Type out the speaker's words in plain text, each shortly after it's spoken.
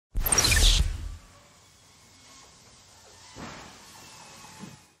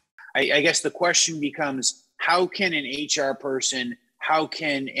I guess the question becomes, how can an HR person, how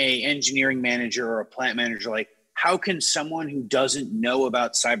can a engineering manager or a plant manager, like how can someone who doesn't know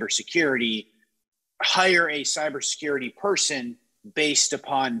about cybersecurity hire a cybersecurity person based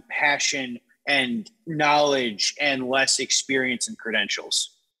upon passion and knowledge and less experience and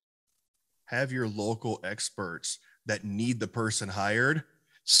credentials? Have your local experts that need the person hired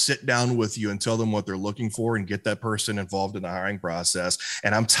sit down with you and tell them what they're looking for and get that person involved in the hiring process.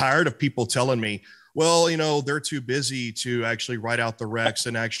 And I'm tired of people telling me, well, you know, they're too busy to actually write out the recs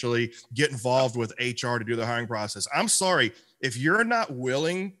and actually get involved with HR to do the hiring process. I'm sorry. If you're not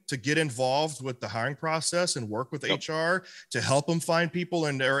willing to get involved with the hiring process and work with HR to help them find people,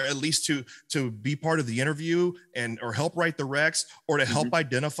 and or at least to be part of the interview and or help write the recs or to help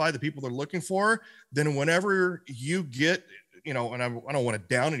identify the people they're looking for, then whenever you get, you know, and I don't want to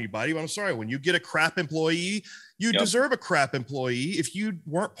down anybody, but I'm sorry, when you get a crap employee, you deserve a crap employee. If you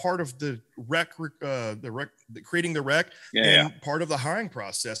weren't part of the creating the rec and part of the hiring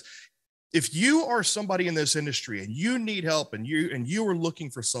process. If you are somebody in this industry and you need help and you are looking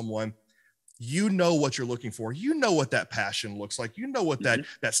for someone, you know what you're looking for. You know what that passion looks like. You know what that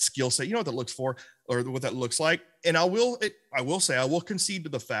skill set, you know what that looks for or what that looks like. And I will concede to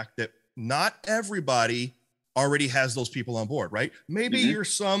the fact that not everybody already has those people on board, right? Maybe you're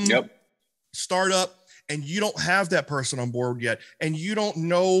some startup and you don't have that person on board yet and you don't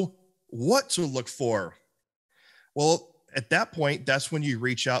know what to look for. Well, at that point, that's when you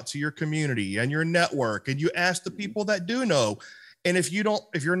reach out to your community and your network and you ask the people that do know. And if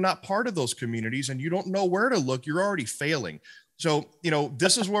you're not part of those communities and you don't know where to look, you're already failing. So, you know,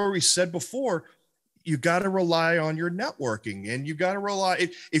 this is where we said before, you got to rely on your networking and you got to rely,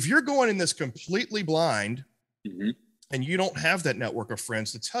 if you're going in this completely blind and you don't have that network of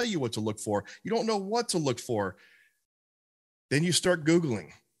friends to tell you what to look for, you don't know what to look for, then you start Googling,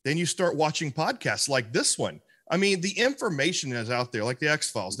 then you start watching podcasts like this one. I mean, the information is out there, like the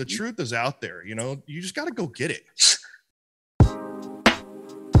X-Files. The truth is out there. You know, you just got to go get it.